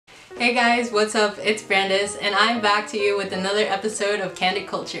Hey guys, what's up? It's Brandise, and I'm back to you with another episode of Candid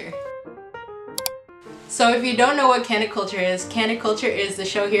Culture. So if you don't know what Candid Culture is the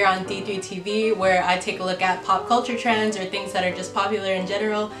show here on D3 TV where I take a look at pop culture trends or things that are just popular in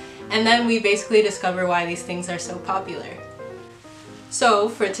general, and then we basically discover why these things are so popular. So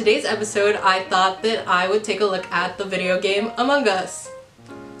for today's episode, I thought that I would take a look at the video game Among Us.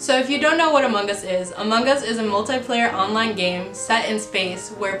 So if you don't know what Among Us is a multiplayer online game set in space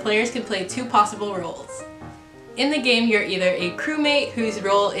where players can play two possible roles. In the game, you're either a crewmate whose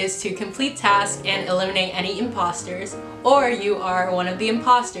role is to complete tasks and eliminate any imposters, or you are one of the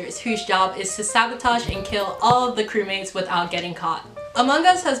imposters whose job is to sabotage and kill all of the crewmates without getting caught. Among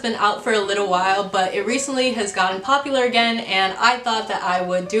Us has been out for a little while, but it recently has gotten popular again, and I thought that I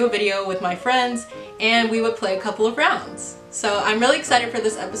would do a video with my friends and we would play a couple of rounds. So I'm really excited for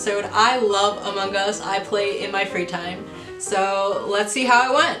this episode. I love Among Us. I play in my free time. So let's see how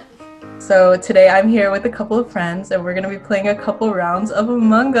it went. So today I'm here with a couple of friends and we're going to be playing a couple rounds of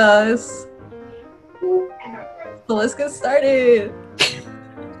Among Us. So let's get started.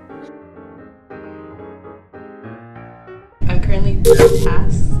 I'm currently doing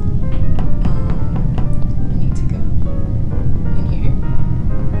tasks. I need to go in here.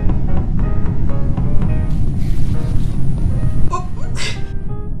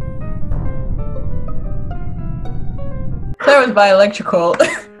 Claire was by electrical.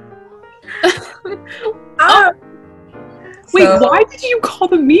 Wait, why did you call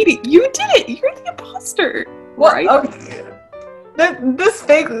the meeting? You did it! You're the imposter! What? Right? Okay. This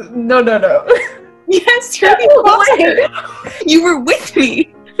fake... No. Yes, you're the imposter! You were with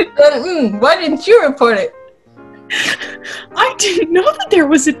me! Why didn't you report it? I didn't know that there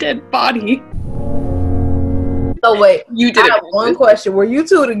was a dead body. Oh wait, You did I have one question. Were you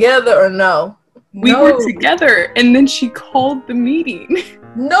two together or no? We were together, and then she called the meeting.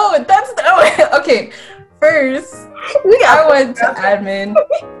 No, that's not... Okay, first, I went to admin,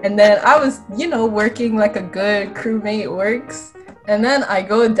 and then I was, working like a good crewmate works, and then I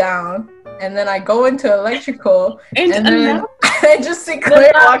go down, and then I go into electrical, and then I just see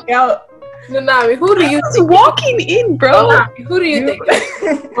Claire walk out. Nanami, who do you I was walking in, bro? Nanami, who do you think?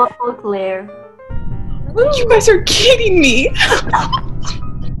 Oh, Claire. You guys are kidding me.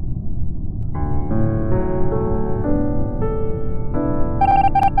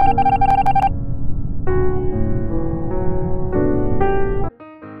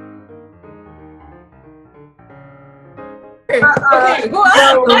 Okay, who else?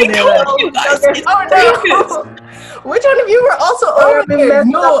 I told you guys. It's Oh no! Which one of you were also over there?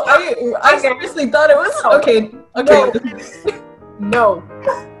 No, I seriously thought it was... Okay. No.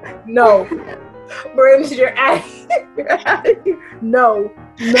 Brandis, you're out of here. No.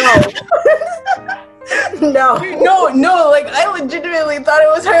 No, like, I legitimately thought it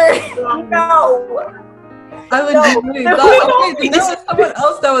was her. No. I legitimately thought, okay, there was someone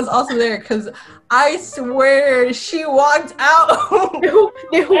else that was also there, because I swear she walked out. Who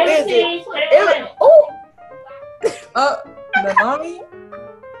is it? Nanami?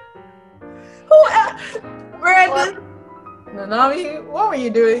 Brandis? Nanami, what were you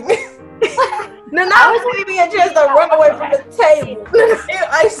doing? I was giving me a chance to run away from the table.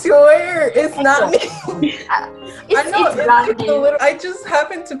 I swear, it's not me. I know, it's a little, I just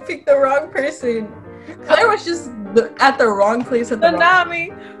happened to pick the wrong person. Claire was just at the wrong place at the wrong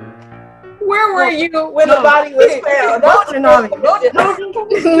time. Where were you when the body was found? Vote Nanami.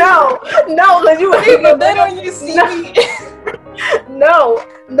 No, because you were But then when you see me... No,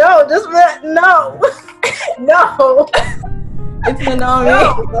 just no. It's Nanami.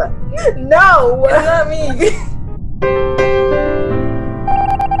 No. It's not me.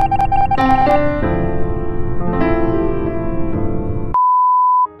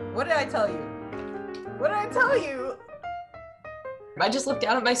 What did I tell you? I just looked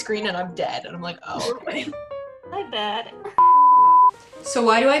down at my screen and I'm dead. And I'm like, oh. My bad. So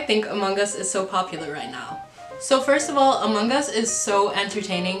why do I think Among Us is so popular right now? So first of all, Among Us is so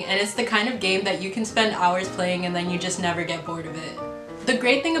entertaining, and it's the kind of game that you can spend hours playing and then you just never get bored of it. The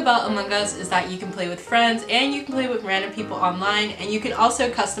great thing about Among Us is that you can play with friends and you can play with random people online, and you can also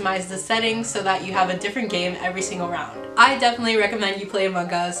customize the settings so that you have a different game every single round. I definitely recommend you play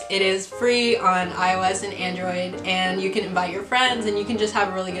Among Us. It is free on iOS and Android, and you can invite your friends and you can just have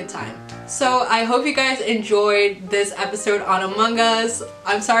a really good time. So I hope you guys enjoyed this episode on Among Us.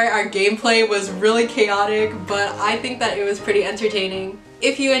 I'm sorry our gameplay was really chaotic, but I think that it was pretty entertaining.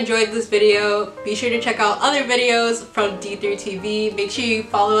 If you enjoyed this video, be sure to check out other videos from D3 TV. Make sure you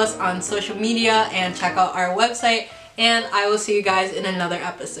follow us on social media and check out our website, and I will see you guys in another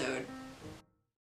episode.